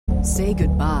Say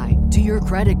goodbye to your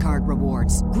credit card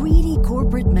rewards. Greedy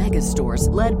corporate mega stores,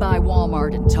 led by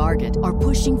Walmart and Target, are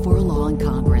pushing for a law in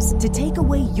Congress to take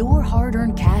away your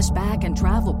hard-earned cash back and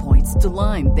travel points to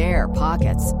line their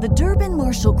pockets. The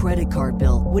Durbin-Marshall credit card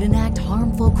bill would enact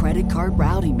harmful credit card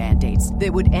routing mandates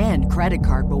that would end credit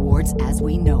card rewards as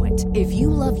we know it. If you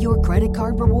love your credit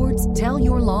card rewards, tell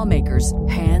your lawmakers,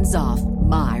 hands off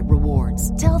my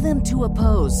rewards. Tell them to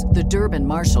oppose the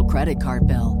Durbin-Marshall credit card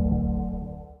bill.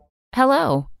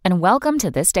 Hello, and welcome to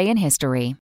This Day in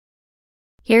History.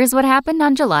 Here's what happened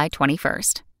on July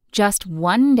 21st. Just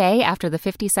one day after the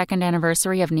 52nd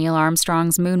anniversary of Neil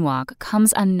Armstrong's moonwalk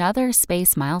comes another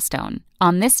space milestone.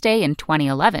 On this day in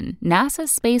 2011,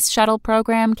 NASA's Space Shuttle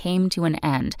program came to an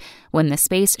end when the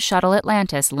Space Shuttle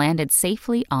Atlantis landed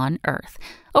safely on Earth.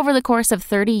 Over the course of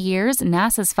 30 years,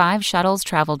 NASA's 5 shuttles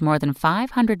traveled more than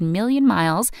 500 million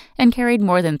miles and carried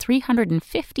more than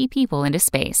 350 people into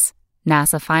space.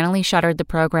 NASA finally shuttered the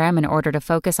program in order to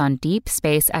focus on deep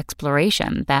space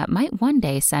exploration that might one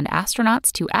day send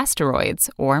astronauts to asteroids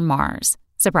or Mars.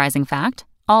 Surprising fact,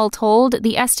 all told,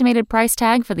 the estimated price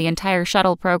tag for the entire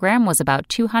shuttle program was about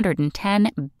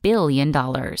 $210 billion.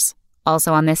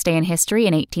 Also on this day in history,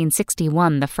 in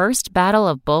 1861, the First Battle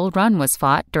of Bull Run was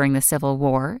fought during the Civil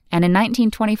War, and in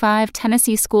 1925,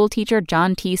 Tennessee schoolteacher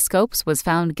John T. Scopes was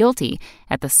found guilty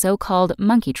at the so-called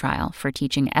monkey trial for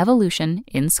teaching evolution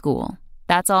in school.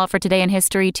 That's all for today in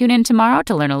history. Tune in tomorrow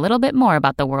to learn a little bit more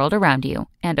about the world around you.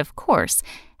 And of course,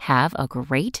 have a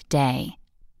great day.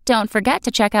 Don't forget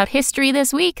to check out History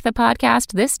This Week, the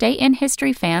podcast This Day in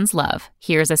History fans love.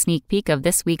 Here's a sneak peek of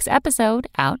this week's episode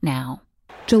out now.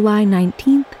 July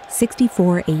 19th,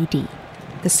 64 AD.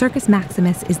 The Circus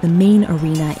Maximus is the main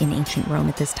arena in ancient Rome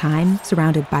at this time,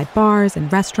 surrounded by bars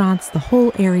and restaurants, the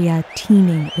whole area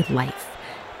teeming with life.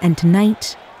 And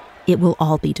tonight, it will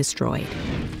all be destroyed.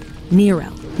 Nero,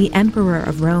 the emperor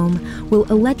of Rome,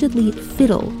 will allegedly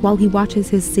fiddle while he watches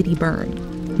his city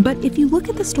burn. But if you look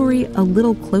at the story a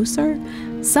little closer,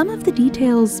 some of the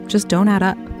details just don't add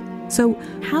up. So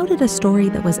how did a story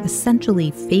that was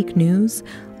essentially fake news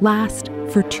last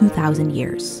for 2,000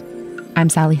 years? I'm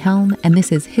Sally Helm, and this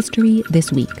is History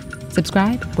This Week.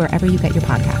 Subscribe wherever you get your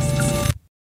podcasts.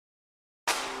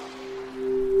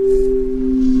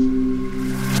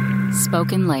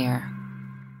 Spoken Layer.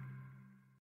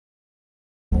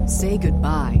 Say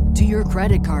goodbye to your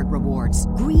credit card rewards.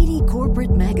 Greedy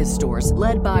corporate mega stores,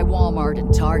 led by Walmart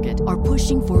and Target, are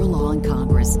pushing for a law in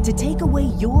Congress to take away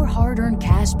your hard-earned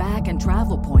cash back and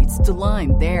travel points to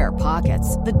line their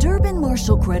pockets. The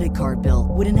Durbin-Marshall credit card bill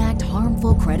would enact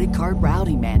harmful credit card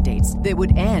routing mandates that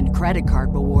would end credit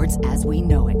card rewards as we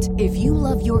know it. If you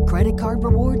love your credit card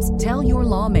rewards, tell your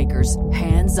lawmakers,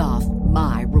 hands off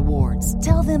my rewards.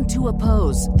 Tell them to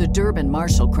oppose the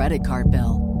Durbin-Marshall credit card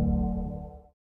bill.